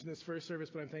in this first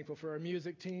service, but I'm thankful for our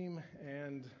music team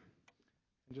and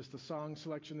just the song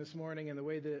selection this morning and the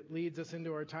way that it leads us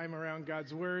into our time around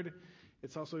God's Word.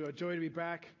 It's also a joy to be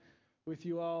back with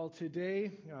you all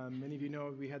today. Many of you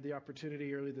know we had the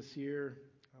opportunity early this year,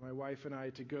 my wife and I,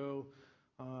 to go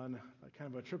on a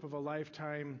kind of a trip of a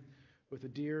lifetime with a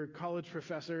dear college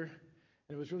professor.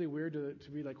 And it was really weird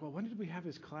to be like, well, when did we have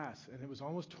his class? And it was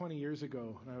almost 20 years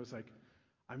ago. And I was like,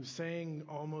 I'm saying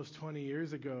almost 20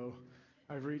 years ago,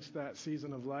 I've reached that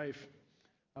season of life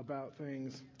about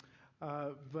things.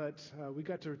 But we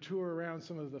got to tour around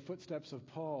some of the footsteps of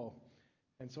Paul.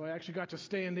 And so I actually got to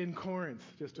stand in Corinth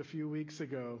just a few weeks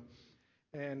ago.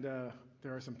 And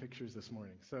there are some pictures this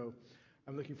morning. So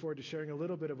I'm looking forward to sharing a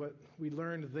little bit of what we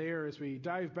learned there as we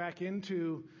dive back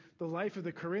into the life of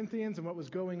the Corinthians and what was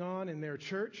going on in their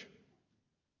church.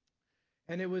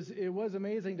 And it was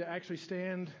amazing to actually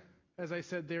stand, as I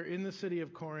said, there in the city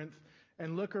of Corinth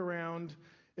and look around.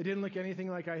 It didn't look anything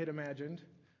like I had imagined.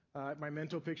 My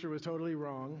mental picture was totally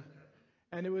wrong.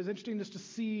 And it was interesting just to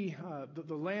see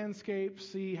the landscape,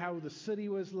 see how the city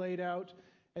was laid out,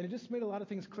 and it just made a lot of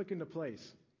things click into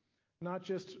place. Not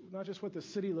just what the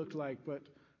city looked like, but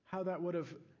how that would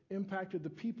have impacted the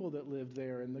people that lived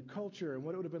there and the culture and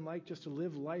what it would have been like just to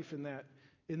live life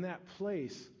in that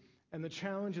place and the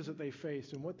challenges that they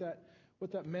faced and what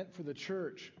that meant for the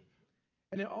church.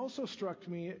 And it also struck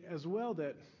me as well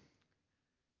that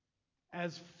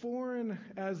as foreign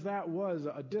as that was,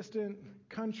 a distant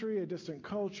country, a distant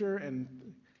culture,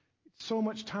 and so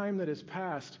much time that has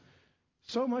passed,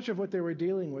 so much of what they were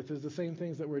dealing with is the same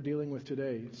things that we're dealing with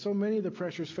today. So many of the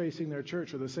pressures facing their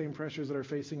church are the same pressures that are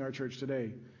facing our church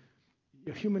today.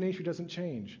 Human nature doesn't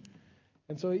change.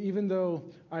 And so even though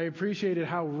I appreciated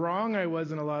how wrong I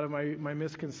was in a lot of my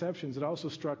misconceptions, it also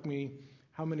struck me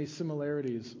how many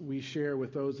similarities we share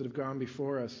with those that have gone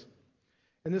before us.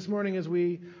 And this morning, as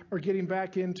we are getting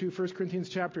back into 1 Corinthians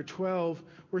chapter 12,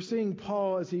 we're seeing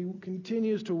Paul as he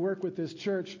continues to work with this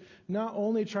church, not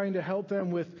only trying to help them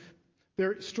with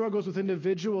their struggles with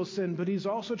individual sin, but he's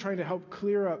also trying to help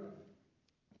clear up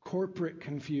corporate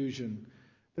confusion,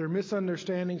 their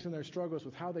misunderstandings and their struggles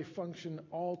with how they function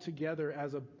all together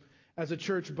as a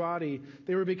church body.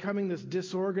 They were becoming this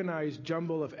disorganized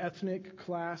jumble of ethnic,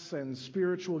 class, and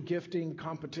spiritual gifting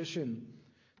competition.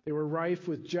 They were rife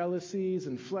with jealousies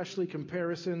and fleshly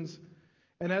comparisons.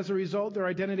 And as a result, their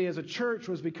identity as a church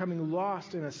was becoming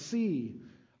lost in a sea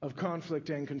of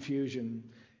conflict and confusion.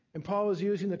 And Paul is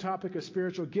using the topic of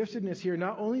spiritual giftedness here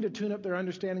not only to tune up their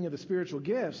understanding of the spiritual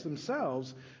gifts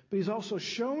themselves, but he's also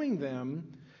showing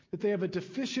them that they have a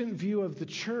deficient view of the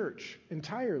church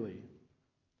entirely.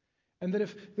 And that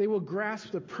if they will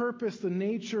grasp the purpose, the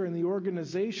nature, and the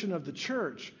organization of the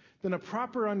church, then a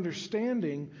proper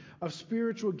understanding of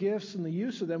spiritual gifts and the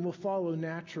use of them will follow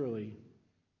naturally.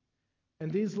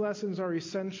 And these lessons are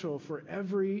essential for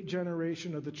every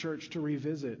generation of the church to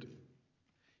revisit.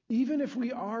 Even if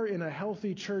we are in a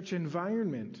healthy church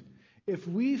environment, if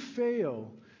we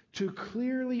fail to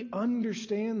clearly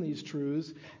understand these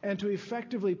truths and to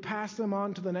effectively pass them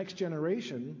on to the next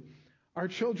generation, our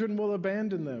children will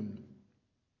abandon them.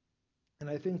 And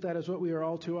I think that is what we are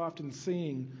all too often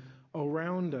seeing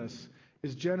around us,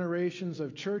 is generations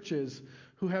of churches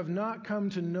who have not come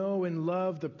to know and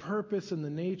love the purpose and the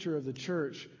nature of the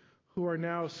church, who are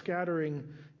now scattering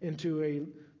into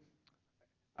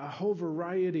a whole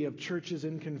variety of churches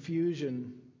in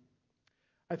confusion.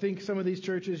 I think some of these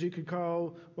churches you could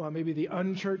call, well, maybe the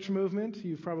unchurched movement.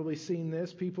 You've probably seen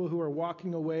this. People who are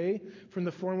walking away from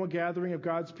the formal gathering of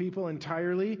God's people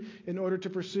entirely in order to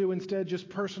pursue instead just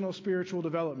personal spiritual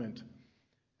development.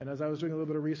 And as I was doing a little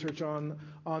bit of research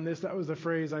on this, that was the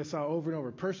phrase I saw over and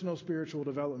over: personal spiritual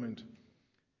development.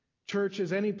 Church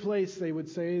is any place, they would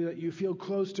say, that you feel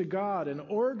close to God. An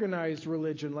organized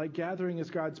religion, like gathering as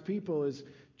God's people, is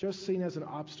just seen as an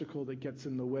obstacle that gets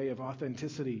in the way of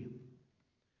authenticity.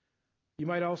 You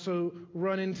might also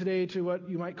run in today to what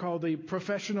you might call the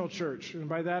professional church. And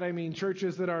by that I mean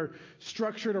churches that are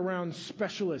structured around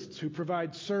specialists who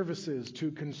provide services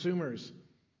to consumers.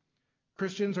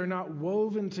 Christians are not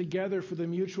woven together for the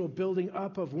mutual building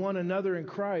up of one another in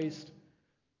Christ,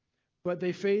 but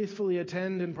they faithfully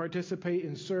attend and participate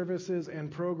in services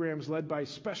and programs led by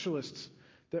specialists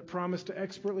that promise to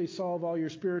expertly solve all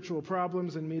your spiritual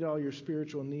problems and meet all your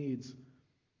spiritual needs.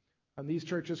 And these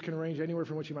churches can range anywhere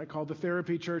from what you might call the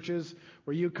therapy churches,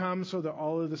 where you come so that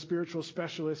all of the spiritual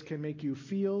specialists can make you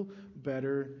feel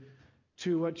better,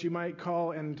 to what you might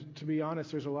call, and to be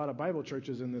honest, there's a lot of Bible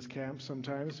churches in this camp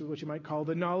sometimes, what you might call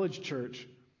the knowledge church,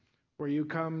 where you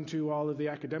come to all of the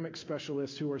academic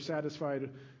specialists who are satisfied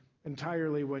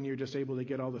entirely when you're just able to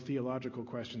get all the theological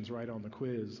questions right on the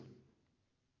quiz.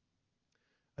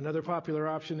 Another popular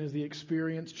option is the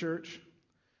experience church.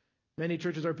 Many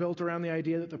churches are built around the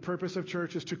idea that the purpose of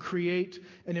church is to create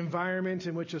an environment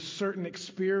in which a certain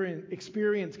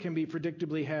experience can be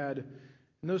predictably had.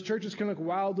 And those churches can look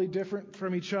wildly different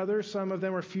from each other. Some of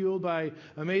them are fueled by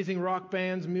amazing rock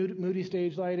bands, moody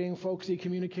stage lighting, folksy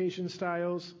communication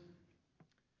styles.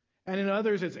 And in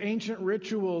others, it's ancient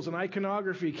rituals and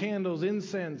iconography, candles,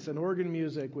 incense, and organ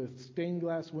music with stained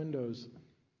glass windows.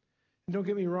 And don't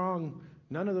get me wrong,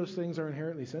 none of those things are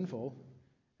inherently sinful.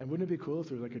 And wouldn't it be cool if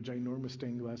there was like a ginormous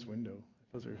stained glass window?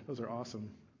 Those are awesome.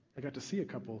 I got to see a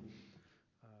couple.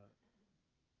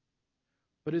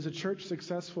 But is a church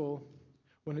successful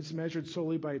when it's measured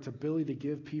solely by its ability to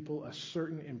give people a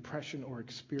certain impression or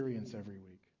experience every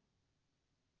week?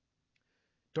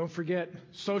 Don't forget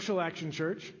Social Action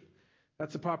Church.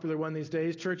 That's a popular one these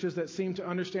days. Churches that seem to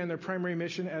understand their primary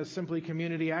mission as simply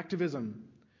community activism.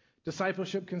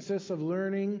 Discipleship consists of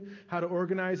learning how to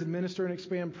organize, administer, and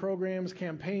expand programs,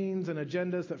 campaigns, and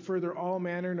agendas that further all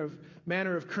manner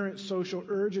of current social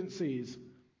urgencies.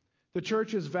 The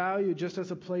church is valued just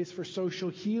as a place for social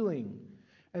healing.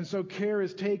 And so care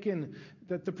is taken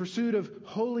that the pursuit of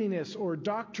holiness or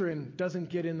doctrine doesn't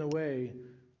get in the way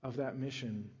of that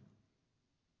mission.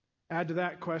 Add to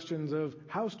that questions of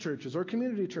house churches or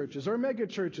community churches or mega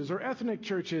churches or ethnic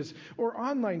churches or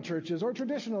online churches or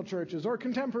traditional churches or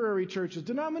contemporary churches,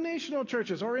 denominational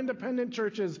churches or independent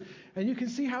churches. And you can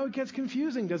see how it gets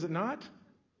confusing, does it not?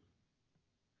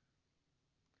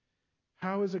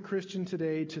 How is a Christian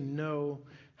today to know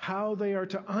how they are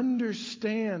to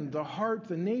understand the heart,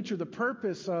 the nature, the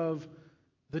purpose of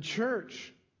the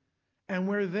church and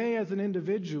where they as an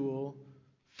individual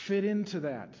fit into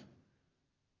that?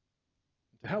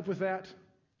 To help with that,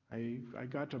 I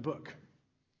got a book.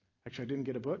 Actually, I didn't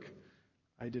get a book.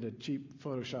 I did a cheap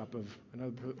Photoshop of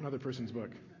another person's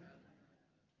book.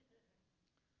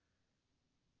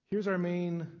 Here's our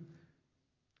main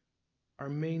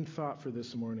thought for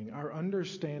this morning. Our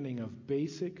understanding of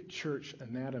basic church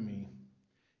anatomy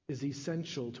is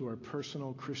essential to our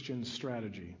personal Christian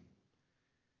strategy.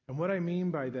 And what I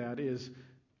mean by that is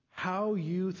how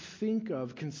you think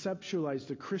of, conceptualize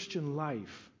the Christian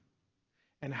life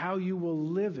and how you will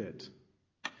live it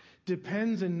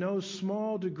depends in no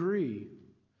small degree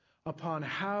upon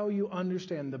how you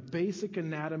understand the basic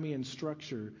anatomy and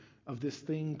structure of this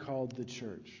thing called the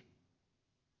church.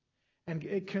 And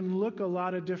it can look a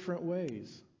lot of different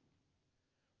ways,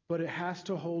 but it has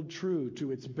to hold true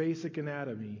to its basic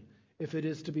anatomy if it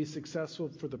is to be successful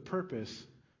for the purpose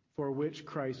for which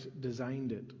Christ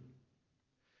designed it.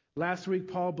 Last week,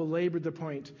 Paul belabored the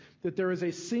point that there is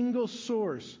a single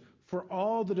source for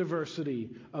all the diversity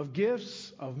of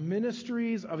gifts, of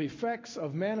ministries, of effects,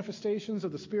 of manifestations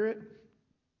of the Spirit.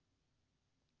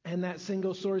 And that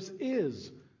single source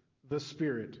is the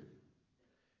Spirit.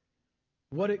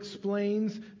 What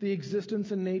explains the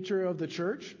existence and nature of the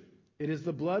church? It is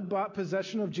the blood-bought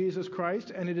possession of Jesus Christ,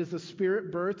 and it is the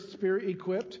Spirit-birthed,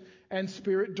 Spirit-equipped, and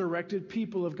Spirit-directed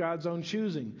people of God's own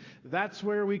choosing. That's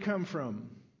where we come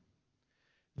from.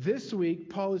 This week,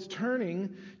 Paul is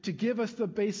turning to give us the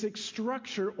basic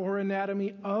structure or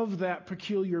anatomy of that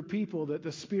peculiar people that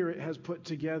the Spirit has put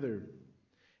together.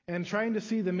 And trying to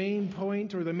see the main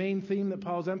point or the main theme that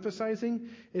Paul's emphasizing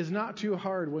is not too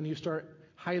hard when you start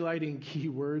highlighting key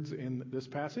words in this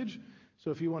passage. So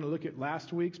if you want to look at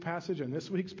last week's passage and this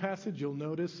week's passage, you'll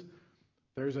notice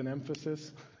there's an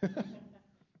emphasis.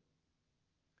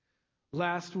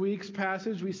 Last week's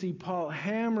passage, we see Paul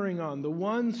hammering on the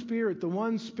one Spirit,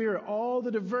 all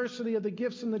the diversity of the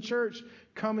gifts in the church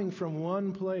coming from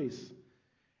one place.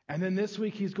 And then this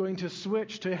week, he's going to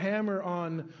switch to hammer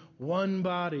on one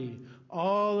body,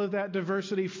 all of that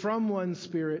diversity from one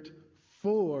Spirit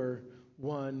for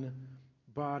one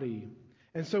body.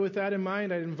 And so with that in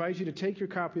mind, I'd invite you to take your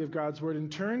copy of God's Word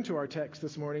and turn to our text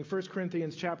this morning, 1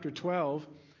 Corinthians chapter 12.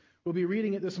 We'll be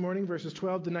reading it this morning, verses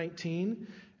 12 to 19.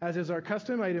 As is our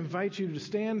custom, I'd invite you to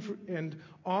stand and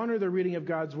honor the reading of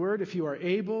God's Word if you are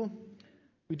able.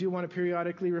 We do want to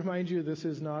periodically remind you this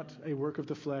is not a work of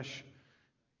the flesh.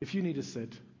 If you need to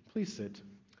sit, please sit.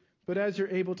 But as you're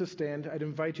able to stand, I'd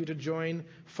invite you to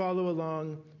follow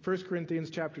along 1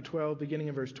 Corinthians chapter 12, beginning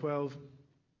in verse 12.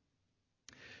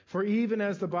 For even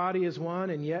as the body is one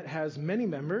and yet has many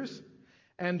members,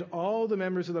 and all the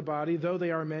members of the body, though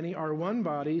they are many, are one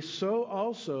body, so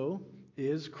also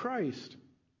is Christ.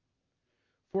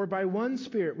 For by one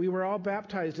Spirit we were all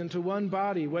baptized into one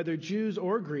body, whether Jews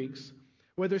or Greeks,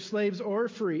 whether slaves or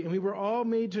free, and we were all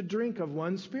made to drink of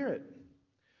one Spirit.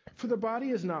 For the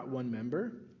body is not one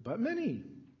member, but many.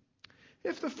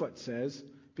 If the foot says,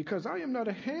 because I am not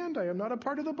a hand, I am not a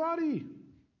part of the body,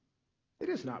 it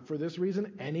is not for this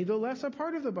reason any the less a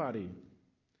part of the body.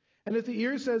 And if the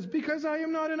ear says, because I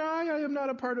am not an eye, I am not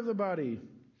a part of the body,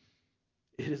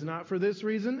 it is not for this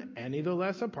reason any the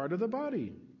less a part of the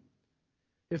body.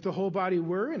 If the whole body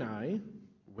were an eye,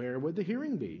 where would the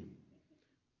hearing be?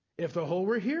 If the whole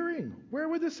were hearing, where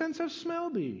would the sense of smell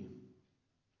be?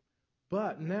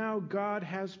 But now God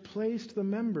has placed the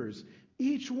members,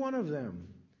 each one of them,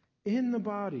 in the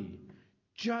body,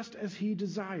 just as he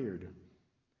desired.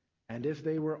 And if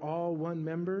they were all one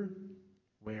member,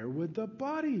 where would the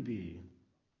body be?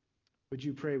 Would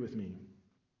you pray with me?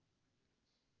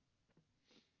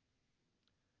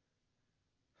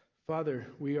 Father,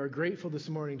 we are grateful this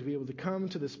morning to be able to come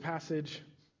to this passage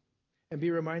and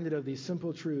be reminded of these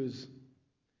simple truths.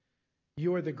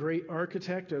 You are the great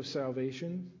architect of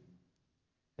salvation,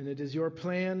 and it is your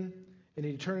plan in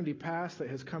eternity past that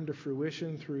has come to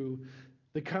fruition through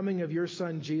the coming of your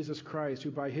Son, Jesus Christ,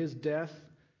 who by his death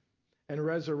and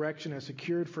resurrection has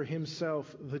secured for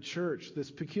himself the church,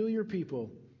 this peculiar people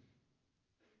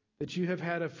that you have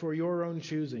had for your own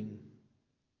choosing.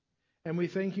 And we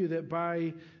thank you that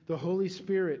by the Holy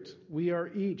Spirit, we are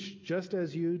each, just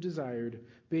as you desired,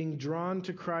 being drawn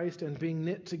to Christ and being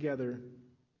knit together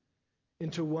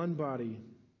into one body,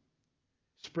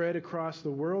 spread across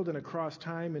the world and across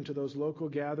time into those local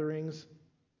gatherings,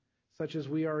 such as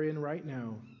we are in right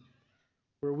now,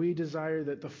 where we desire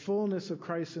that the fullness of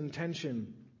Christ's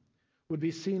intention would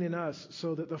be seen in us,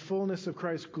 so that the fullness of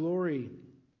Christ's glory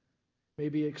may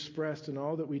be expressed in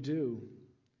all that we do.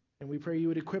 And we pray you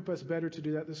would equip us better to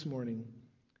do that this morning.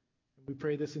 We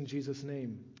pray this in Jesus'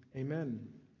 name. Amen.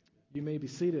 You may be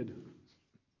seated.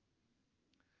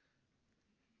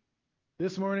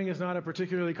 This morning is not a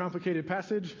particularly complicated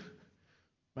passage.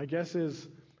 My guess is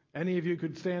any of you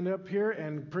could stand up here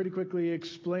and pretty quickly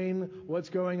explain what's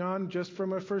going on just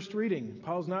from a first reading.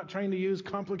 Paul's not trying to use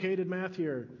complicated math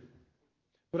here.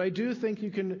 But I do think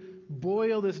you can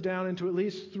boil this down into at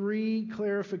least 3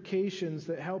 clarifications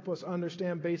that help us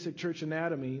understand basic church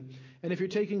anatomy. And if you're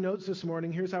taking notes this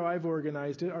morning, here's how I've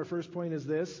organized it. Our first point is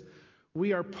this: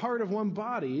 we are part of one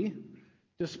body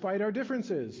despite our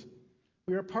differences.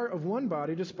 We are part of one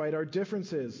body despite our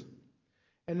differences.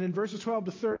 And in verses 12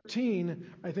 to 13,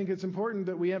 I think it's important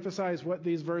that we emphasize what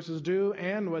these verses do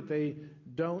and what they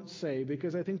don't say,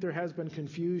 because I think there has been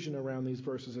confusion around these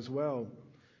verses as well.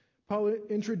 Paul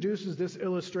introduces this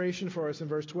illustration for us in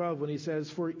verse 12 when he says,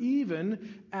 "For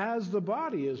even as the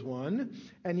body is one,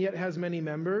 and yet has many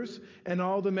members, and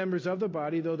all the members of the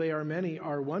body, though they are many,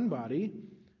 are one body,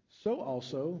 so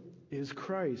also is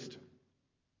Christ."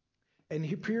 And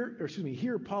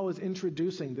here Paul is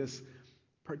introducing this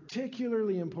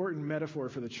particularly important metaphor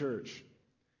for the church.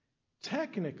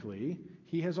 Technically,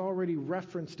 he has already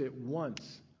referenced it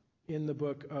once in the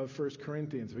book of 1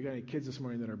 Corinthians. If we got any kids this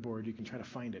morning that are bored, you can try to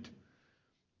find it.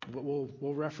 But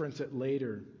we'll reference it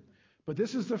later. But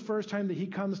this is the first time that he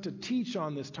comes to teach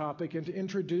on this topic and to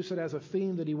introduce it as a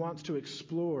theme that he wants to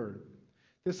explore.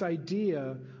 This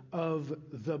idea of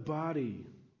the body.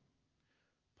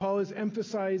 Paul is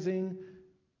emphasizing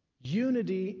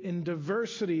unity in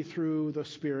diversity through the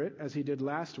Spirit, as he did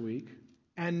last week,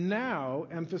 and now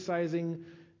emphasizing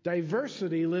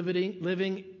diversity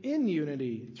living in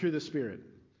unity through the Spirit.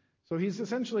 So he's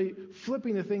essentially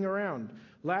flipping the thing around.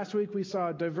 Last week we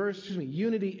saw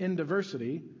unity in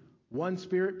diversity, one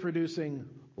Spirit producing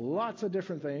lots of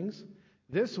different things.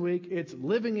 This week it's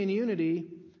living in unity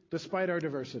despite our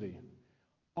diversity.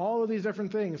 All of these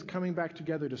different things coming back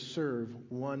together to serve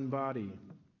one body.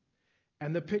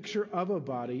 And the picture of a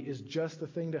body is just the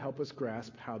thing to help us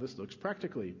grasp how this looks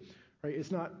practically. Right?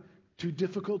 It's not too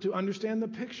difficult to understand the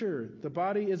picture. The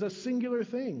body is a singular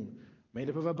thing, made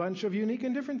up of a bunch of unique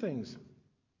and different things. In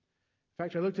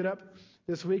fact, I looked it up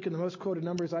this week, and the most quoted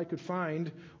numbers I could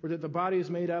find were that the body is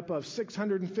made up of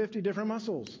 650 different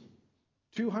muscles,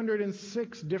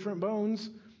 206 different bones,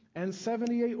 and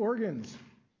 78 organs.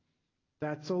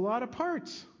 That's a lot of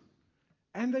parts.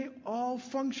 And they all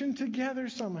function together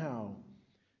somehow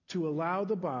to allow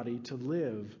the body to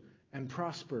live and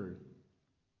prosper.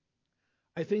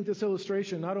 I think this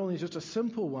illustration not only is just a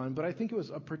simple one, but I think it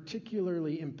was a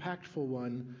particularly impactful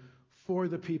one for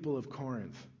the people of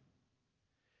Corinth.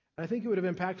 I think it would have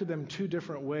impacted them 2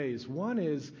 different ways. One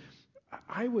is,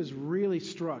 I was really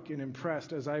struck and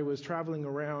impressed as I was traveling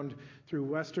around through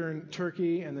western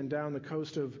Turkey and then down the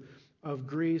coast of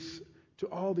Greece to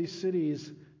all these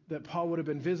cities that Paul would have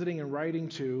been visiting and writing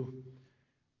to.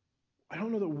 I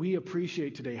don't know that we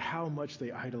appreciate today how much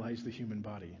they idolized the human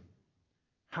body,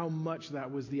 how much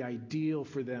that was the ideal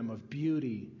for them of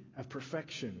beauty, of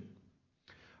perfection.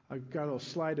 I've got a little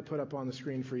slide to put up on the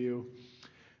screen for you.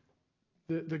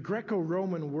 The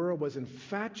Greco-Roman world was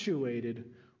infatuated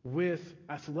with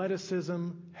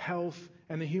athleticism, health,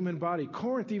 and the human body.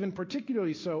 Corinth, even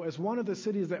particularly so, as one of the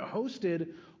cities that hosted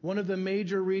one of the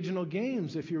major regional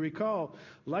games, if you recall.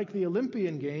 Like the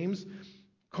Olympian Games,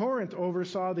 Corinth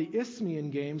oversaw the Isthmian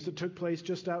Games that took place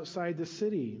just outside the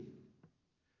city.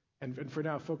 And for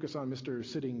now, focus on Mr.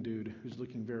 Sitting Dude, who's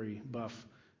looking very buff,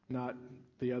 not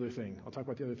the other thing. I'll talk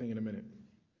about the other thing in a minute.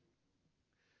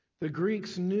 The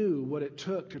Greeks knew what it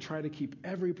took to try to keep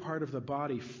every part of the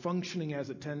body functioning as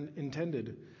it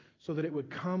intended, so that it would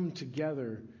come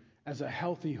together as a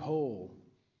healthy whole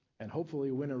and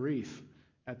hopefully win a wreath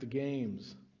at the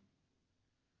games.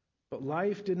 But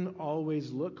life didn't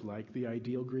always look like the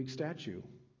ideal Greek statue.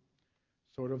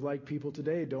 Sort of like people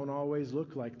today don't always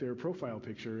look like their profile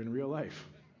picture in real life.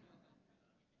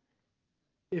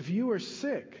 If you were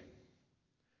sick,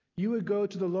 you would go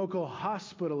to the local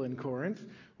hospital in Corinth,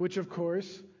 which of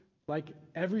course, like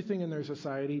everything in their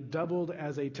society, doubled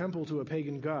as a temple to a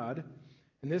pagan god,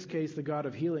 in this case the god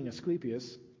of healing,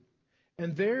 Asclepius.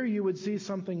 And there you would see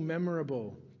something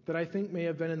memorable that I think may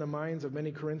have been in the minds of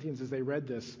many Corinthians as they read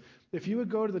this. If you would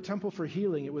go to the temple for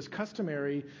healing, it was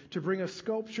customary to bring a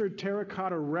sculptured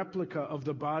terracotta replica of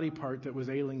the body part that was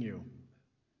ailing you.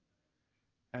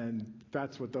 And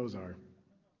that's what those are.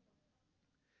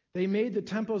 They made the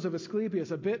temples of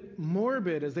Asclepius a bit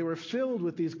morbid as they were filled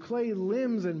with these clay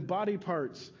limbs and body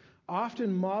parts,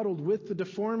 often modeled with the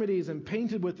deformities and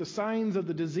painted with the signs of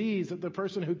the disease that the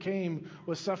person who came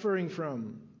was suffering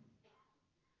from.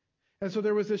 And so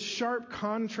there was this sharp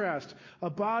contrast. A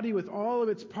body with all of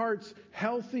its parts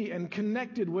healthy and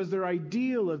connected was their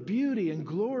ideal of beauty and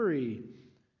glory.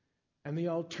 And the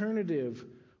alternative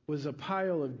was a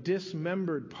pile of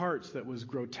dismembered parts that was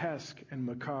grotesque and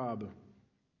macabre.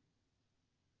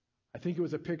 I think it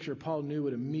was a picture Paul knew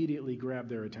would immediately grab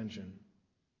their attention.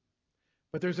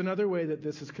 But there's another way that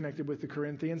this is connected with the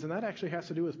Corinthians, and that actually has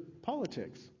to do with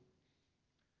politics.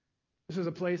 This is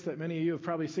a place that many of you have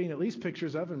probably seen at least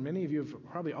pictures of, and many of you have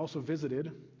probably also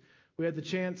visited. We had the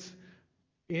chance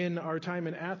in our time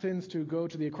in Athens to go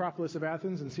to the Acropolis of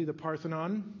Athens and see the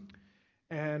Parthenon.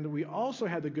 And we also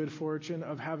had the good fortune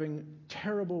of having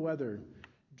terrible weather.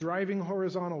 Driving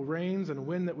horizontal rains and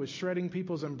wind that was shredding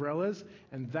people's umbrellas,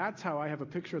 and that's how I have a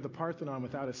picture of the Parthenon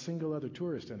without a single other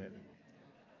tourist in it.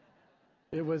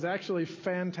 It was actually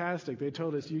fantastic. They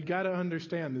told us, you got to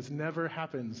understand, this never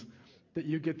happens, that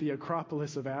you get the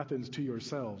Acropolis of Athens to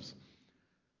yourselves.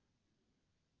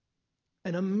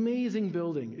 An amazing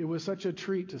building. It was such a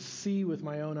treat to see with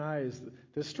my own eyes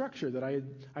the structure that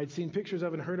I'd seen pictures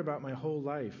of and heard about my whole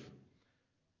life.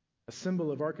 A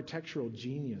symbol of architectural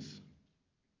genius.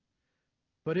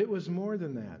 But it was more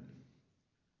than that.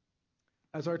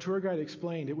 As our tour guide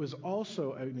explained, it was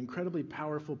also an incredibly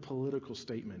powerful political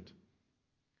statement.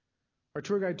 Our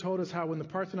tour guide told us how when the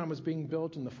Parthenon was being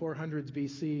built in the 400s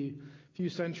BC, a few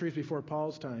centuries before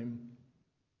Paul's time,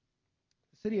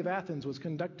 the city of Athens was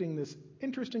conducting this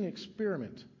interesting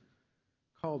experiment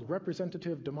called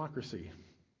representative democracy.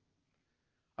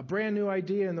 A brand new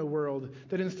idea in the world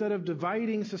that instead of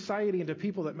dividing society into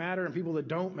people that matter and people that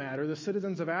don't matter, the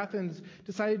citizens of Athens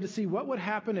decided to see what would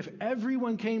happen if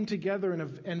everyone came together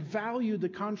and valued the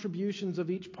contributions of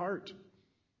each part.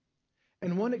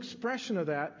 And one expression of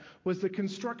that was the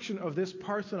construction of this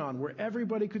Parthenon, where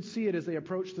everybody could see it as they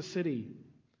approached the city.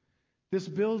 This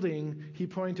building, he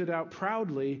pointed out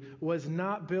proudly, was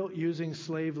not built using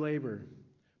slave labor,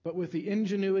 but with the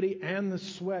ingenuity and the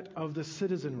sweat of the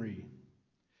citizenry.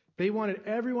 They wanted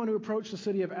everyone who approached the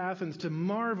city of Athens to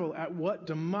marvel at what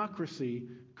democracy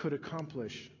could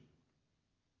accomplish.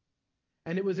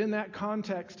 And it was in that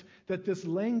context that this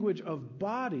language of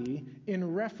body,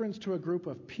 in reference to a group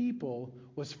of people,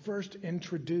 was first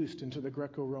introduced into the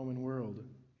Greco-Roman world.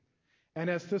 And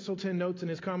as Thistleton notes in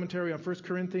his commentary on 1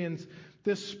 Corinthians,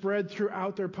 this spread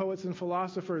throughout their poets and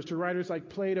philosophers to writers like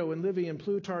Plato and Livy and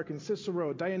Plutarch and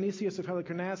Cicero, Dionysius of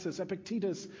Halicarnassus,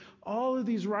 Epictetus, all of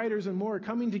these writers and more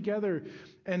coming together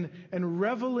and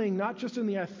reveling not just in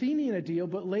the Athenian ideal,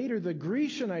 but later the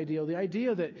Grecian ideal, the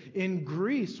idea that in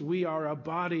Greece we are a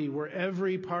body where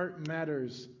every part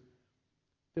matters.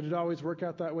 Did it always work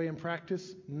out that way in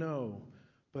practice? No.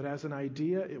 But as an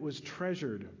idea, it was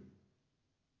treasured.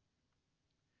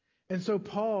 And so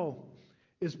Paul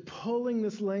is pulling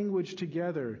this language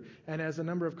together, and as a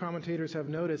number of commentators have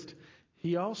noticed,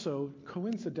 he also,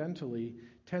 coincidentally,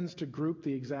 tends to group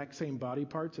the exact same body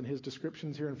parts in his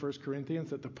descriptions here in 1 Corinthians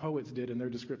that the poets did in their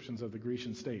descriptions of the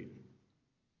Grecian state.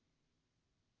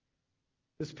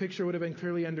 This picture would have been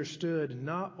clearly understood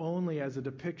not only as a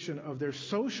depiction of their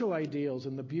social ideals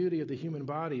and the beauty of the human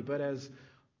body, but as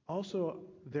also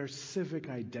their civic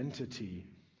identity,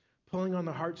 pulling on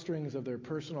the heartstrings of their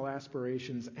personal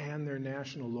aspirations and their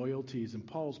national loyalties. And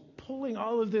Paul's pulling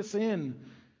all of this in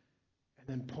and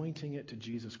then pointing it to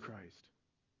Jesus Christ.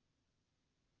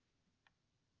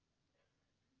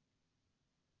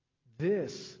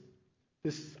 This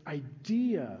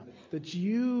idea that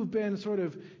you've been sort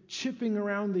of chipping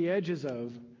around the edges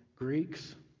of,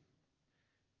 Greeks,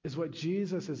 is what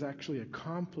Jesus is actually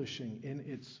accomplishing in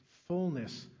its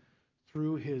fullness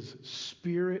through his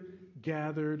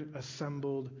Spirit-gathered,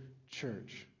 assembled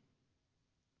church.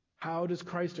 How does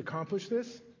Christ accomplish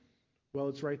this? Well,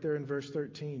 it's right there in verse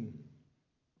 13.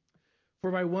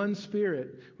 For by one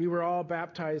Spirit we were all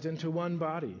baptized into one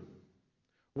body,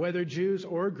 whether Jews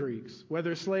or Greeks,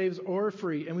 whether slaves or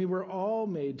free, and we were all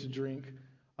made to drink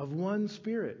of one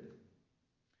Spirit.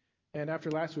 And after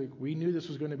last week, we knew this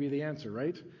was going to be the answer,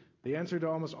 right? The answer to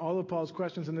almost all of Paul's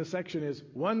questions in this section is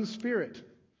one Spirit.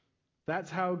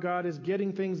 That's how God is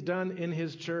getting things done in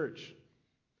his church.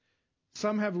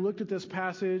 Some have looked at this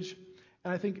passage,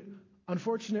 and I think,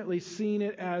 unfortunately, seen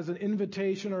it as an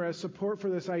invitation or as support for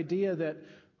this idea that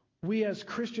we as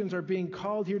Christians are being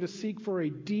called here to seek for a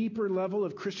deeper level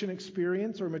of Christian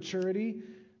experience or maturity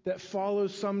that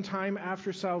follows sometime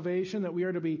after salvation, that we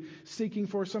are to be seeking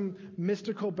for some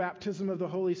mystical baptism of the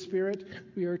Holy Spirit.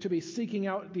 We are to be seeking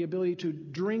out the ability to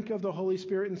drink of the Holy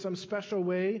Spirit in some special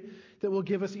way that will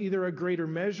give us either a greater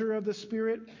measure of the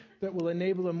Spirit, that will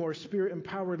enable a more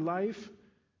Spirit-empowered life.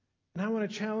 And I want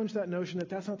to challenge that notion that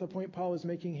that's not the point Paul is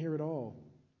making here at all.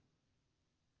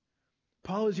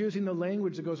 Paul is using the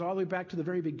language that goes all the way back to the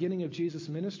very beginning of Jesus'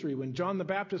 ministry, when John the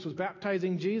Baptist was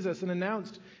baptizing Jesus and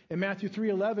announced in Matthew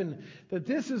 3:11 that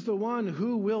this is the one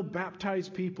who will baptize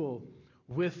people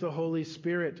with the Holy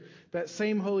Spirit. That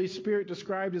same Holy Spirit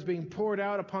described as being poured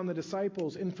out upon the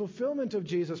disciples in fulfillment of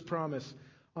Jesus' promise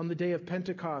on the day of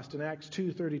Pentecost in Acts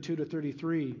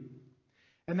 2:32-33.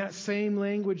 And that same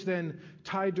language then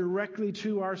tied directly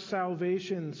to our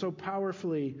salvation so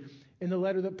powerfully in the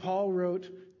letter that Paul wrote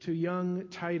to young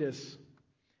Titus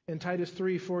in Titus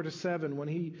 3:4-7, when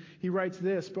he writes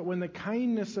this: "But when the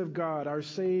kindness of God, our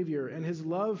Savior, and his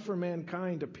love for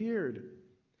mankind appeared,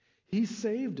 he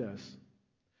saved us,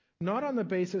 not on the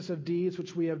basis of deeds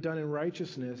which we have done in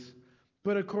righteousness,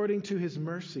 but according to his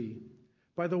mercy,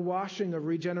 by the washing of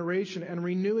regeneration and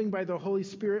renewing by the Holy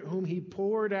Spirit, whom he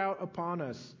poured out upon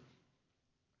us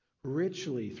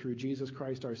richly through Jesus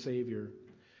Christ our Savior,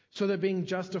 so that being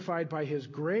justified by his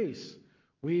grace,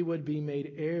 we would be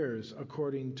made heirs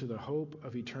according to the hope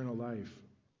of eternal life."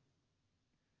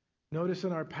 Notice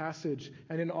in our passage,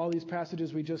 and in all these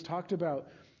passages we just talked about,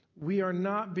 we are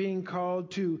not being called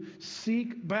to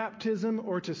seek baptism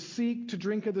or to seek to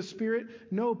drink of the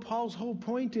Spirit. No, Paul's whole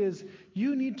point is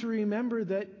you need to remember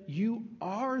that you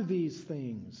are these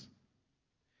things.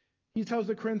 He tells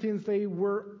the Corinthians they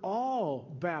were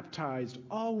all baptized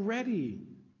already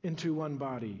into one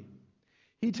body.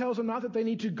 He tells them not that they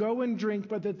need to go and drink,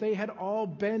 but that they had all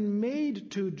been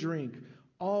made to drink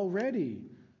already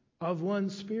of one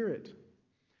Spirit.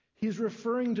 He's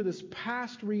referring to this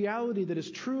past reality that is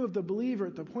true of the believer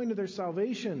at the point of their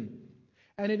salvation.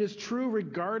 And it is true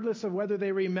regardless of whether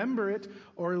they remember it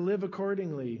or live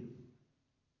accordingly.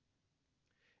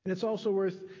 And it's also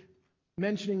worth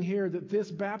mentioning here that this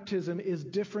baptism is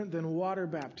different than water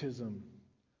baptism.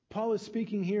 Paul is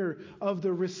speaking here of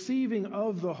the receiving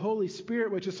of the Holy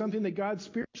Spirit, which is something that God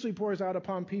spiritually pours out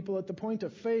upon people at the point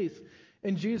of faith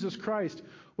in Jesus Christ.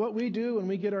 What we do when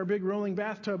we get our big rolling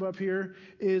bathtub up here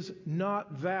is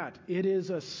not that. It is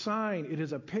a sign, it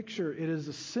is a picture, it is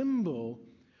a symbol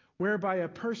whereby a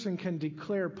person can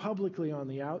declare publicly on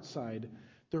the outside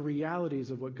the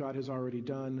realities of what God has already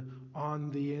done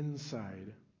on the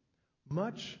inside.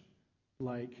 Much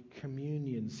like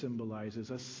communion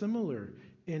symbolizes a similar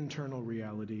internal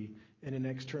reality in an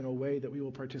external way that we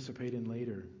will participate in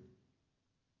later.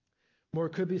 More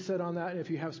could be said on that, and if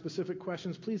you have specific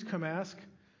questions, please come ask.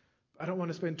 I don't want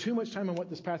to spend too much time on what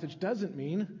this passage doesn't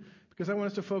mean, because I want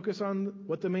us to focus on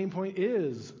what the main point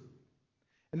is.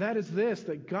 And that is this,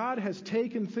 that God has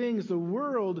taken things the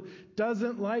world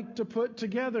doesn't like to put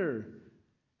together,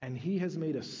 and he has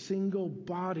made a single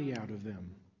body out of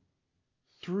them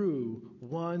through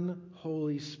one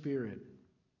Holy Spirit.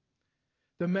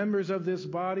 The members of this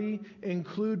body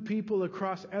include people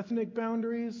across ethnic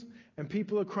boundaries and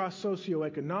people across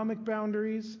socioeconomic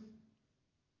boundaries.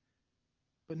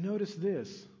 But notice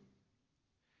this.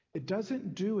 It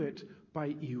doesn't do it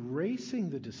by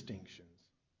erasing the distinctions,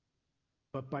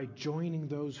 but by joining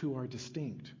those who are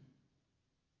distinct.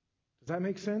 that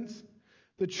make sense?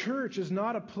 The church is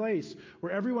not a place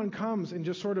where everyone comes and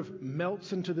just sort of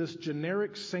melts into this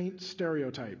generic saint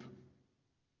stereotype.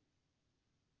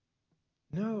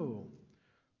 No.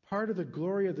 Part of the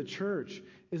glory of the church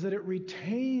is that it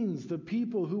retains the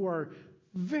people who are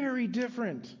very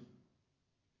different.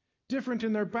 Different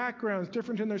in their backgrounds,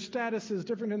 different in their statuses,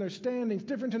 different in their standings,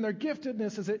 different in their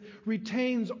giftedness, as it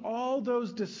retains all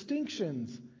those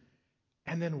distinctions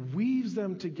and then weaves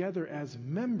them together as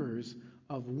members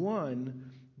of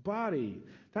one body.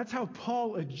 That's how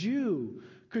Paul, a Jew,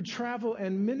 could travel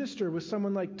and minister with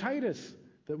someone like Titus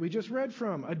that we just read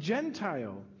from, a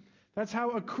Gentile. That's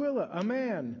how Aquila, a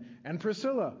man, and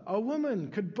Priscilla, a woman,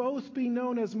 could both be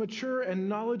known as mature and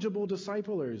knowledgeable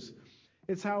disciplers.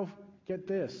 It's how, get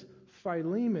this,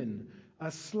 Philemon,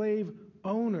 a slave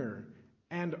owner,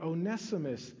 and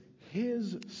Onesimus,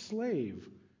 his slave,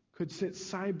 could sit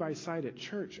side by side at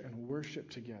church and worship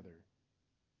together.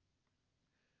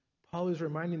 Paul is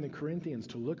reminding the Corinthians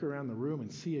to look around the room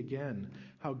and see again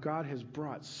how God has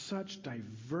brought such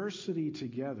diversity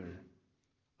together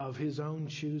of his own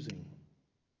choosing.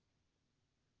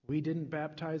 We didn't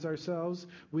baptize ourselves.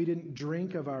 We didn't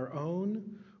drink of our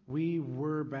own. We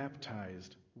were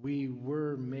baptized. We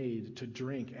were made to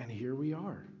drink, and here we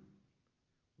are.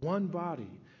 One body,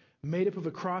 made up of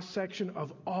a cross-section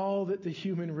of all that the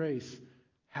human race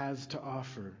has to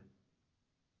offer.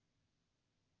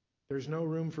 There's no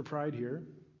room for pride here.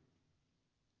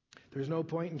 There's no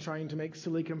point in trying to make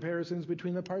silly comparisons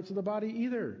between the parts of the body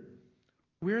either.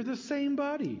 We're the same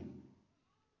body.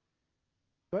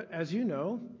 But as you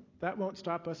know, that won't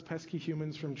stop us pesky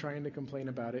humans from trying to complain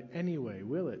about it anyway,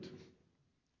 will it?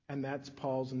 And that's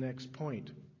Paul's next point.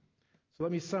 So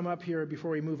let me sum up here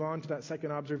before we move on to that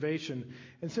second observation.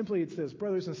 And simply it's this,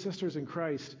 brothers and sisters in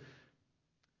Christ,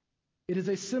 it is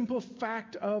a simple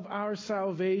fact of our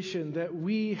salvation that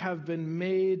we have been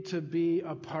made to be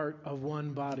a part of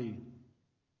one body.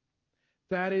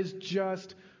 That is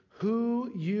just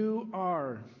who you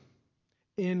are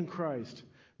in Christ.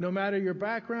 No matter your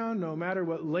background, no matter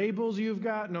what labels you've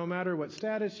got, no matter what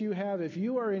status you have, if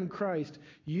you are in Christ,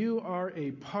 you are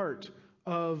a part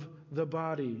of the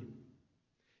body.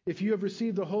 If you have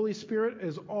received the Holy Spirit,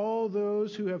 as all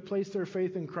those who have placed their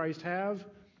faith in Christ have,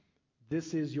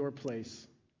 this is your place.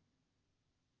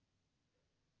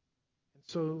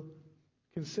 So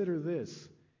consider this.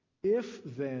 If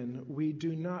then we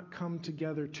do not come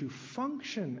together to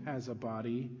function as a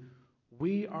body,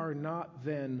 we are not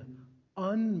then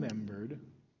unmembered,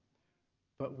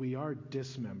 but we are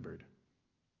dismembered.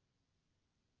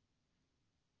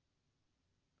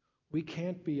 We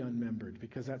can't be unmembered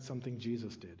because that's something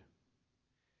Jesus did.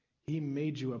 He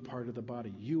made you a part of the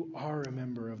body. You are a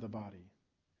member of the body.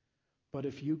 But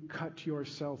if you cut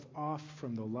yourself off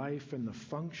from the life and the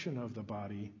function of the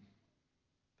body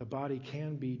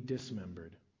can be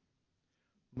dismembered,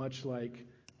 much like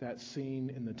that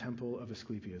scene in the temple of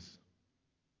Asclepius.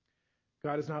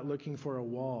 God is not looking for a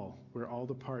wall where all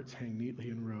the parts hang neatly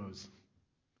in rows.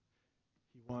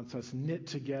 He wants us knit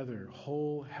together,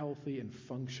 whole, healthy, and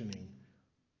functioning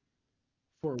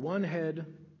for one head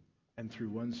and through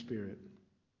one spirit.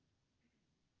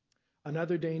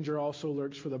 Another danger also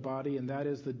lurks for the body, and that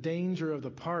is the danger of the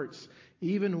parts,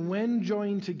 even when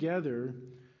joined together,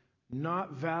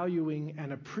 not valuing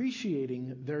and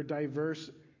appreciating their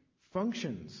diverse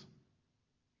functions.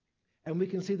 And we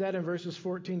can see that in verses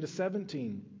 14 to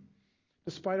 17.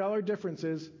 Despite all our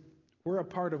differences, we're a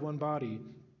part of one body.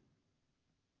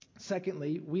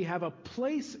 Secondly, we have a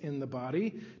place in the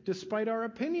body despite our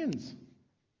opinions.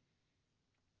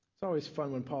 It's always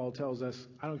fun when Paul tells us,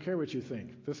 I don't care what you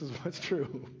think. This is what's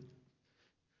true.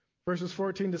 Verses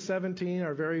 14 to 17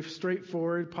 are very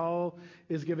straightforward. Paul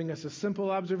is giving us a simple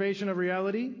observation of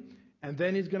reality, and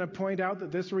then he's going to point out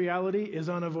that this reality is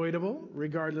unavoidable,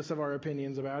 regardless of our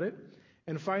opinions about it.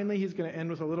 And finally, he's going to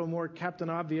end with a little more Captain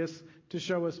Obvious to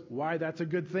show us why that's a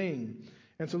good thing.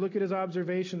 And so look at his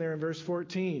observation there in verse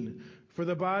 14. For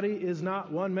the body is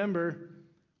not one member,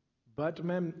 but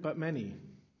many.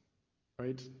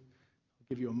 Right? I'll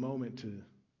give you a moment to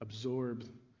absorb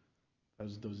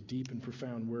those deep and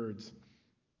profound words.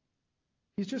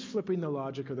 He's just flipping the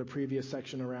logic of the previous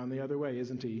section around the other way,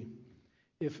 isn't he?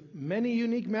 If many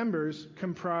unique members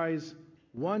comprise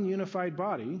one unified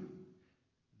body,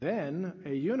 then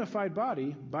a unified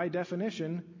body, by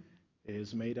definition,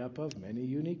 is made up of many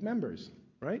unique members,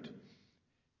 right?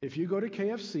 If you go to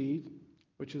KFC,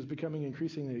 which is becoming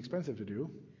increasingly expensive to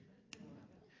do,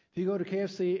 if you go to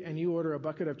KFC and you order a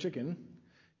bucket of chicken,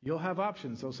 you'll have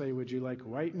options. They'll say, would you like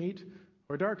white meat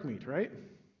or dark meat, right?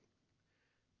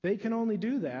 They can only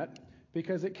do that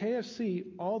Because at KFC,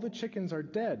 all the chickens are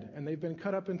dead and they've been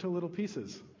cut up into little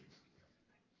pieces.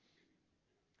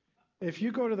 If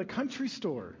you go to the country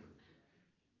store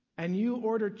and you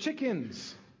order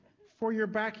chickens for your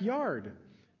backyard,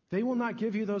 they will not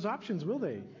give you those options, will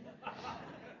they?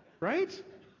 Right?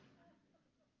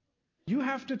 You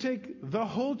have to take the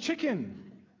whole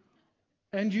chicken,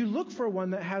 and you look for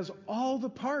one that has all the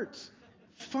parts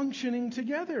functioning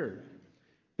together,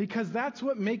 because that's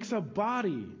what makes a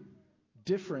body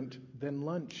different than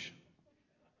lunch.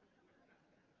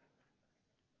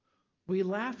 We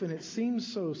laugh and it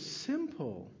seems so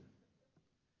simple,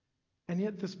 and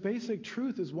yet this basic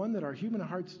truth is one that our human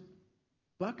hearts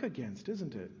buck against,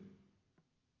 isn't it?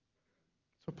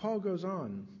 So Paul goes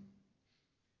on.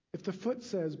 If the foot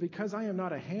says, because I am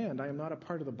not a hand, I am not a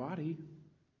part of the body,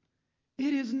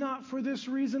 it is not for this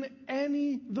reason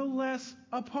any the less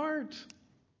a part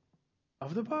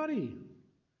of the body.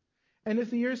 And if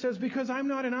the ear says, because I'm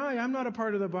not an eye, I'm not a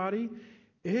part of the body,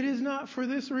 it is not for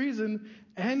this reason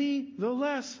any the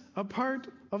less a part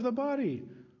of the body.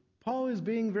 Paul is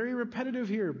being very repetitive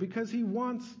here because he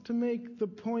wants to make the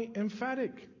point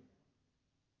emphatic.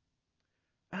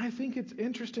 And I think it's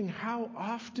interesting how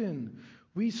often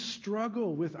we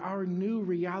struggle with our new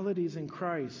realities in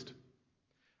Christ.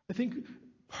 I think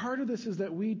part of this is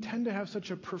that we tend to have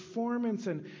such a performance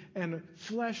and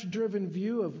flesh-driven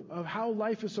view of how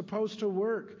life is supposed to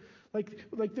work.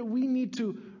 Like that we need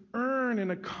to earn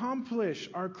and accomplish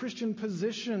our Christian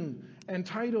position and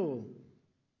title.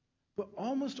 But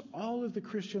almost all of the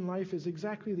Christian life is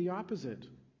exactly the opposite.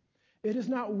 It is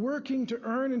not working to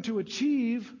earn and to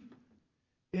achieve.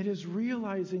 It is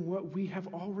realizing what we have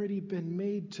already been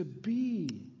made to be,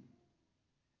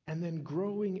 and then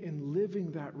growing and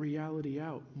living that reality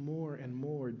out more and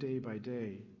more day by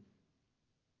day.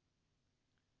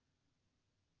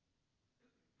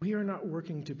 We are not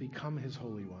working to become His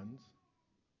holy ones.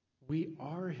 We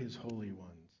are His holy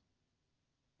ones.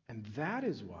 And that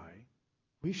is why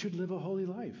we should live a holy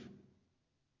life.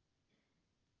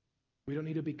 We don't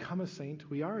need to become a saint.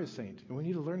 We are a saint, and we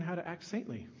need to learn how to act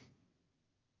saintly.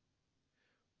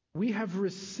 We have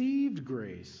received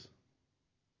grace,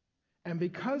 and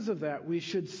because of that, we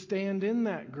should stand in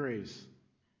that grace.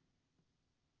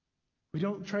 We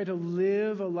don't try to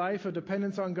live a life of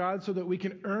dependence on God so that we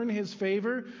can earn His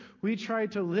favor. We try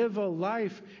to live a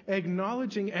life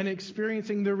acknowledging and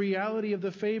experiencing the reality of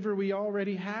the favor we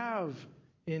already have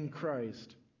in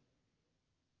Christ.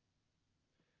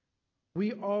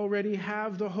 We already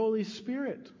have the Holy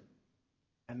Spirit,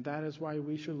 and that is why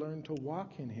we should learn to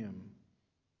walk in Him.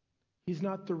 He's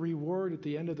not the reward at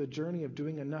the end of the journey of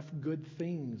doing enough good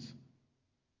things.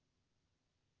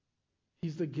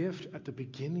 He's the gift at the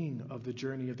beginning of the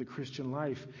journey of the Christian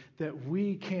life that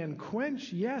we can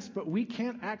quench, yes, but we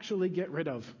can't actually get rid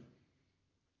of.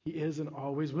 He is and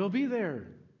always will be there.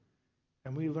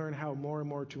 And we learn how more and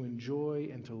more to enjoy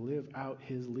and to live out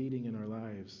His leading in our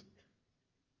lives.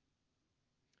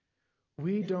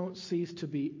 We don't cease to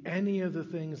be any of the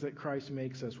things that Christ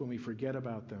makes us when we forget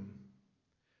about them.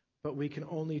 But we can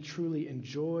only truly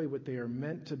enjoy what they are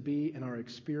meant to be in our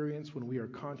experience when we are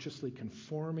consciously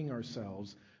conforming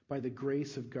ourselves by the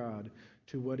grace of God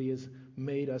to what He has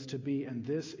made us to be. And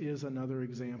this is another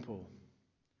example.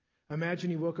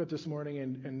 Imagine you woke up this morning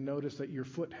and noticed that your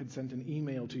foot had sent an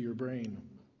email to your brain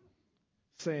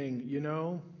saying,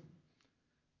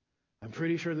 I'm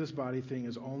pretty sure this body thing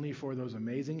is only for those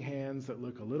amazing hands that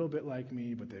look a little bit like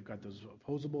me, but they've got those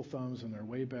opposable thumbs and they're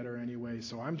way better anyway,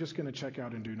 so I'm just going to check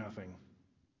out and do nothing.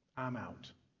 I'm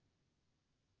out.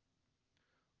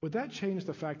 Would that change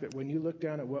the fact that when you look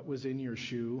down at what was in your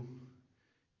shoe,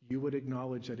 you would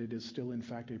acknowledge that it is still in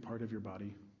fact a part of your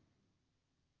body?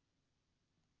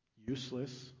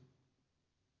 Useless,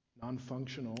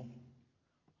 non-functional,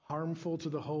 harmful to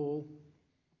the whole.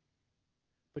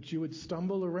 But you would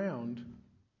stumble around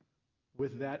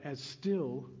with that as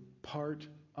still part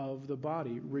of the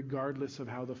body, regardless of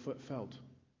how the foot felt.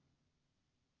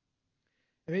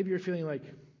 And maybe you're feeling like,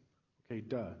 okay,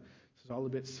 duh, this is all a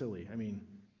bit silly. I mean,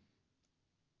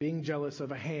 being jealous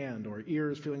of a hand or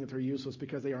ears feeling that they're useless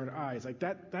because they aren't eyes, like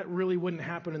that really wouldn't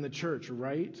happen in the church,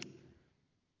 right?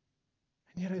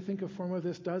 And yet I think a form of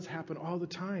this does happen all the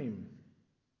time.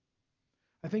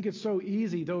 I think it's so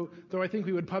easy, though I think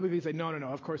we would publicly say, no,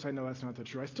 of course I know that's not the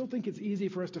truth. I still think it's easy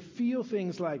for us to feel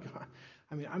things like,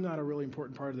 I'm not a really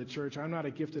important part of the church. I'm not a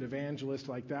gifted evangelist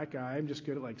like that guy. I'm just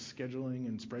good at scheduling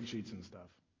and spreadsheets and stuff.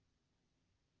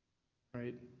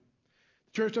 Right?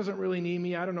 The church doesn't really need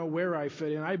me. I don't know where I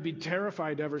fit in. I'd be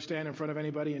terrified to ever stand in front of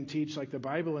anybody and teach the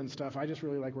Bible and stuff. I just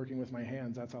really like working with my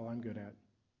hands. That's all I'm good at.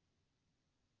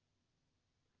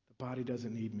 The body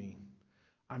doesn't need me.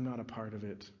 I'm not a part of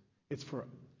it. It's for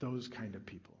those kind of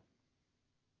people.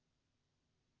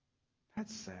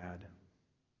 That's sad.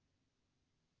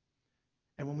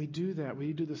 And when we do that,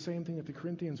 we do the same thing that the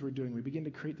Corinthians were doing. We begin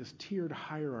to create this tiered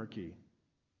hierarchy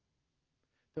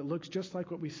that looks just like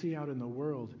what we see out in the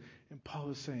world. And Paul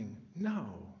is saying, no,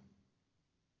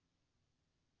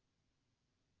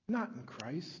 not in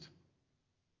Christ.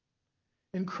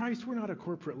 In Christ, we're not a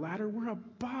corporate ladder, we're a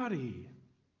body.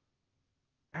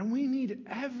 And we need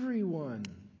everyone.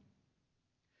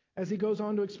 As he goes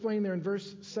on to explain there in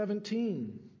verse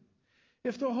 17,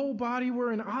 if the whole body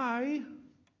were an eye,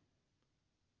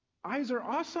 eyes are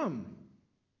awesome.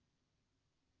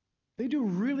 They do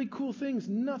really cool things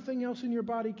nothing else in your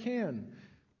body can.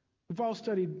 We've all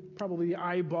studied probably the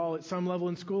eyeball at some level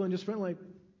in school and just went like,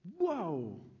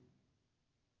 whoa.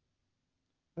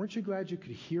 Weren't you glad you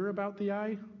could hear about the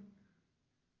eye?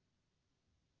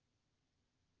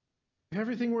 If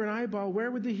everything were an eyeball,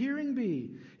 where would the hearing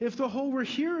be? If the whole were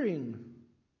hearing,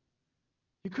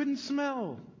 you couldn't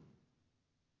smell.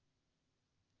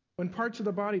 When parts of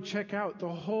the body check out, the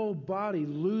whole body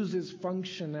loses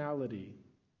functionality.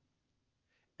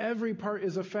 Every part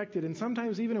is affected, and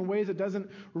sometimes even in ways it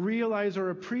doesn't realize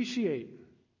or appreciate.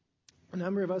 A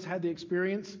number of us had the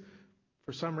experience,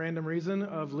 for some random reason,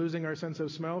 of losing our sense of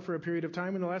smell for a period of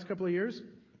time in the last couple of years.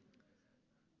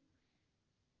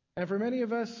 And for many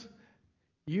of us,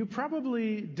 you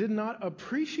probably did not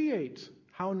appreciate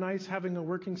how nice having a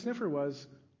working sniffer was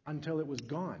until it was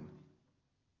gone.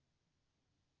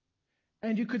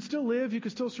 And you could still live, you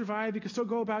could still survive, you could still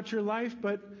go about your life,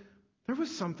 but there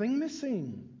was something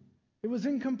missing. It was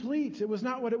incomplete. It was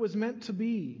not what it was meant to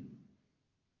be.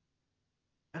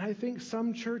 And I think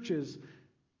some churches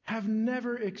have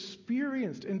never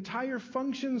experienced entire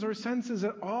functions or senses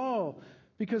at all,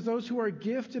 because those who are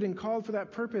gifted and called for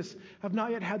that purpose have not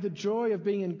yet had the joy of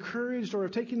being encouraged or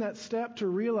of taking that step to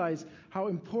realize how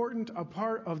important a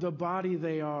part of the body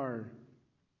they are.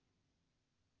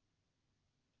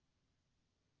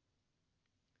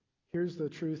 Here's the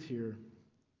truth here.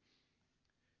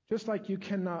 Just like you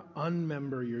cannot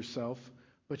unmember yourself,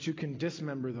 but you can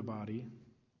dismember the body,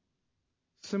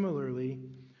 similarly,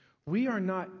 we are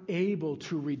not able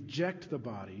to reject the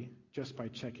body just by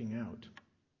checking out,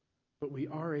 but we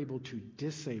are able to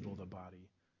disable the body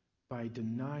by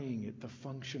denying it the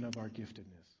function of our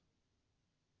giftedness.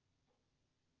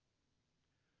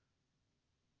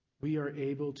 We are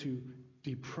able to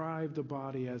deprive the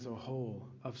body as a whole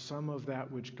of some of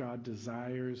that which God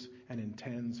desires and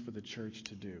intends for the church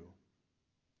to do.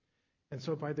 And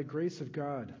so by the grace of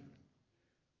God,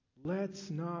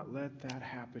 let's not let that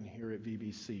happen here at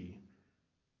VBC.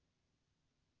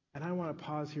 And I want to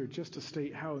pause here just to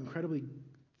state how incredibly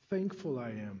thankful I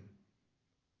am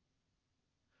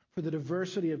for the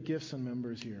diversity of gifts and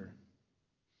members here.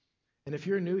 And if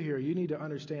you're new here, you need to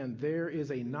understand there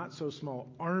is a not so small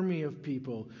army of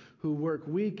people who work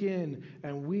week in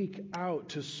and week out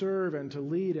to serve and to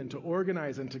lead and to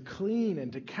organize and to clean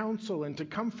and to counsel and to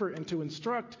comfort and to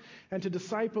instruct and to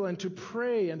disciple and to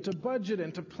pray and to budget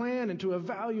and to plan and to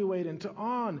evaluate and to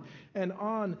on and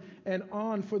on and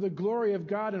on for the glory of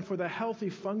God and for the healthy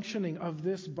functioning of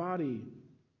this body.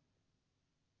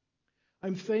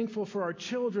 I'm thankful for our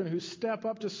children who step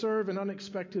up to serve in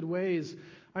unexpected ways.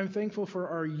 I'm thankful for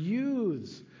our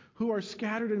youths who are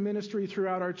scattered in ministry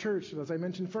throughout our church. As I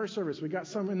mentioned first service, we got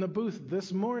some in the booth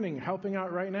this morning helping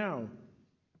out right now.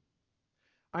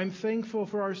 I'm thankful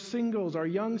for our singles, our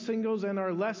young singles and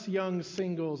our less young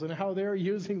singles, and how they're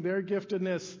using their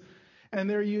giftedness and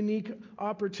their unique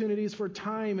opportunities for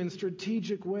time in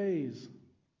strategic ways.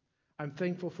 I'm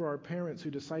thankful for our parents who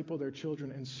disciple their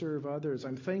children and serve others.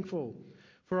 I'm thankful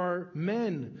for our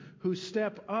men who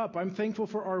step up. I'm thankful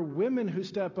for our women who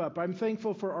step up. I'm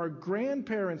thankful for our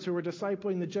grandparents who are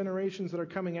discipling the generations that are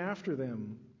coming after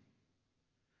them.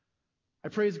 I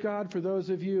praise God for those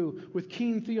of you with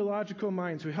keen theological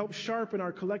minds who help sharpen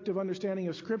our collective understanding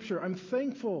of Scripture. I'm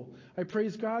thankful. I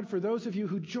praise God for those of you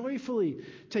who joyfully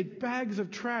take bags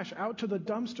of trash out to the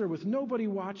dumpster with nobody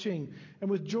watching and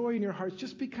with joy in your hearts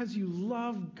just because you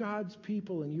love God's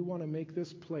people and you want to make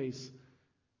this place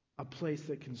a place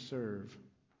that can serve.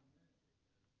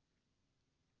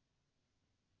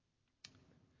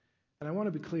 And I want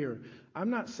to be clear, I'm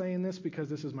not saying this because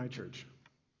this is my church.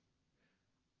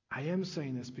 I am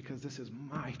saying this because this is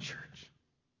my church.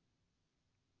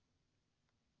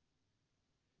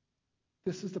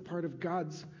 This is the part of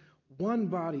God's one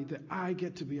body that I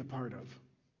get to be a part of.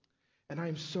 And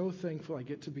I'm so thankful I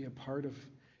get to be a part of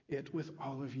it with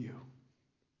all of you.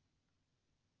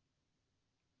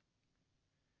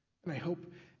 And I hope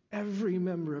every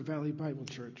member of Valley Bible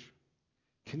Church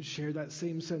can share that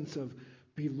same sense of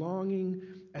belonging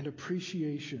and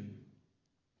appreciation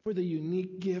for the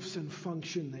unique gifts and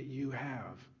function that you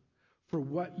have, for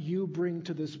what you bring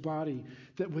to this body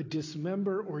that would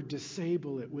dismember or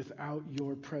disable it without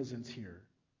your presence here.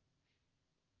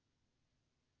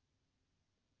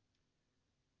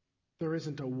 There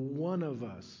isn't a one of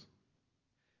us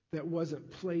that wasn't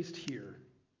placed here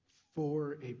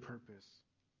for a purpose.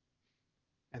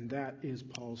 And that is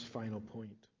Paul's final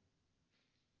point.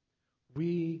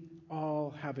 We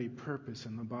all have a purpose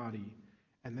in the body,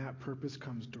 and that purpose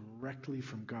comes directly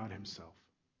from God himself.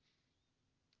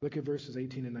 Look at verses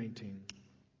 18 and 19.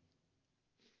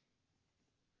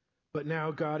 But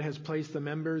now God has placed the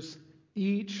members,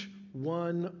 each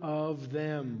one of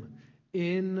them,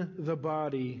 in the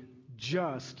body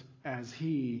just as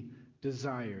he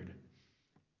desired.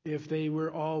 If they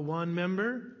were all one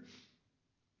member,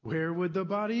 where would the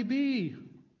body be?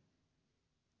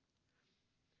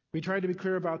 We tried to be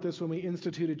clear about this when we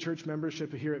instituted church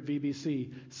membership here at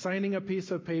VBC. Signing a piece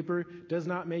of paper does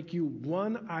not make you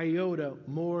one iota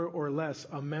more or less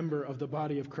a member of the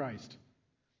body of Christ.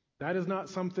 That is not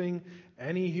something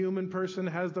any human person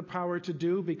has the power to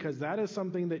do, because that is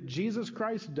something that Jesus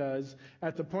Christ does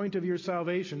at the point of your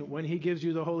salvation when he gives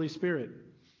you the Holy Spirit.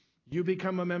 You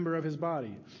become a member of his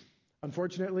body.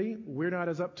 Unfortunately, we're not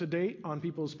as up to date on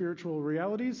people's spiritual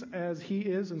realities as he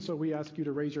is, and so we ask you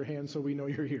to raise your hand so we know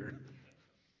you're here.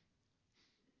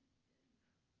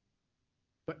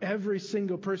 But every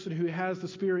single person who has the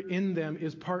Spirit in them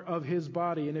is part of his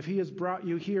body, and if he has brought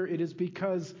you here, it is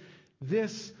because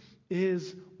this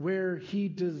is where he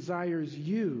desires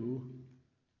you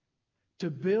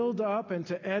to build up and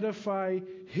to edify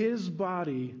his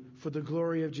body for the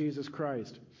glory of Jesus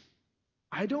Christ.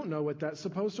 I don't know what that's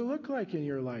supposed to look like in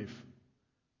your life.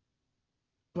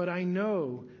 But I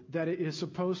know that it is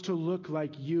supposed to look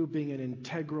like you being an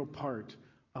integral part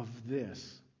of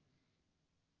this.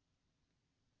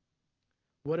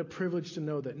 What a privilege to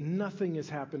know that nothing is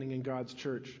happening in God's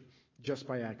church just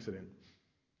by accident.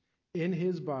 In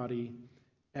his body,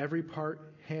 every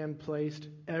part hand-placed,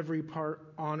 every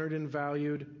part honored and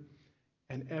valued,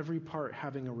 and every part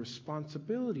having a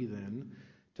responsibility then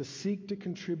to seek to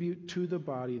contribute to the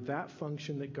body that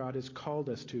function that God has called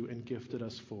us to and gifted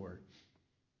us for.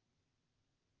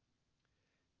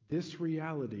 This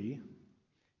reality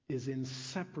is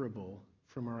inseparable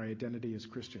from our identity as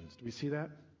Christians. Do we see that?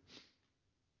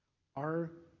 Our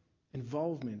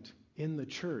involvement in the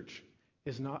church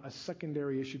is not a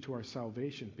secondary issue to our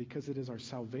salvation, because it is our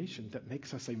salvation that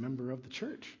makes us a member of the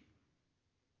church.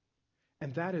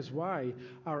 And that is why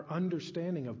our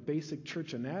understanding of basic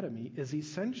church anatomy is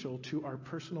essential to our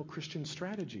personal Christian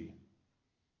strategy.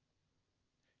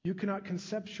 You cannot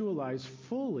conceptualize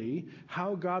fully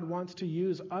how God wants to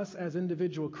use us as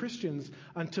individual Christians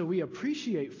until we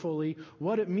appreciate fully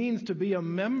what it means to be a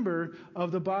member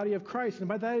of the body of Christ. And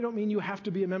by that I don't mean you have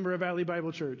to be a member of Valley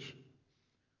Bible Church.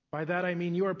 By that I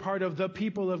mean you are part of the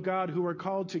people of God who are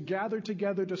called to gather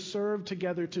together, to serve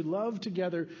together, to love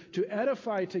together, to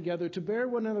edify together, to bear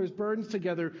one another's burdens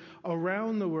together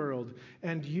around the world.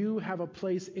 And you have a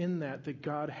place in that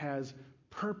God has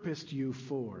purposed you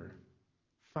for.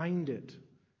 Find it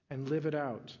and live it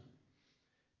out.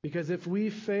 Because if we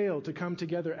fail to come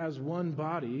together as one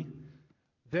body,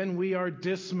 then we are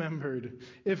dismembered.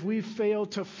 If we fail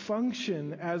to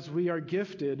function as we are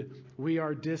gifted, we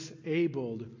are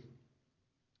disabled.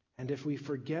 And if we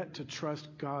forget to trust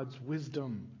God's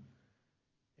wisdom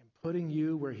in putting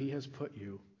you where he has put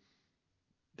you,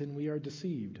 then we are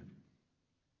deceived.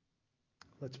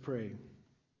 Let's pray.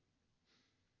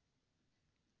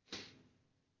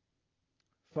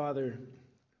 Father,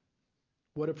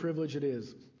 what a privilege it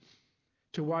is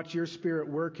to watch your Spirit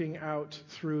working out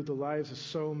through the lives of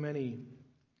so many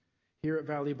here at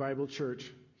Valley Bible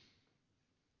Church.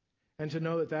 And to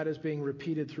know that that is being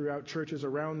repeated throughout churches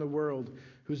around the world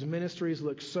whose ministries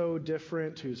look so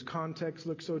different, whose contexts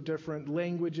look so different,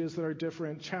 languages that are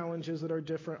different, challenges that are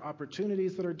different,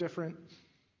 opportunities that are different.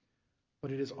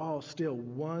 But it is all still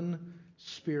one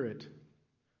Spirit,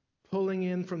 pulling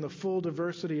in from the full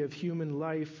diversity of human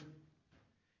life,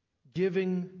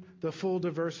 giving the full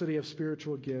diversity of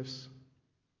spiritual gifts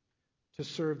to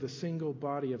serve the single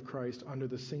body of Christ under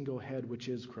the single head, which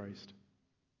is Christ.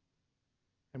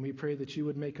 And we pray that you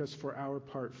would make us, for our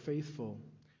part, faithful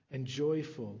and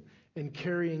joyful in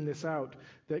carrying this out,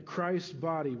 that Christ's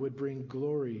body would bring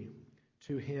glory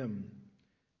to him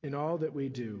in all that we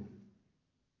do.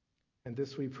 And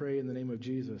this we pray in the name of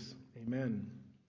Jesus. Amen.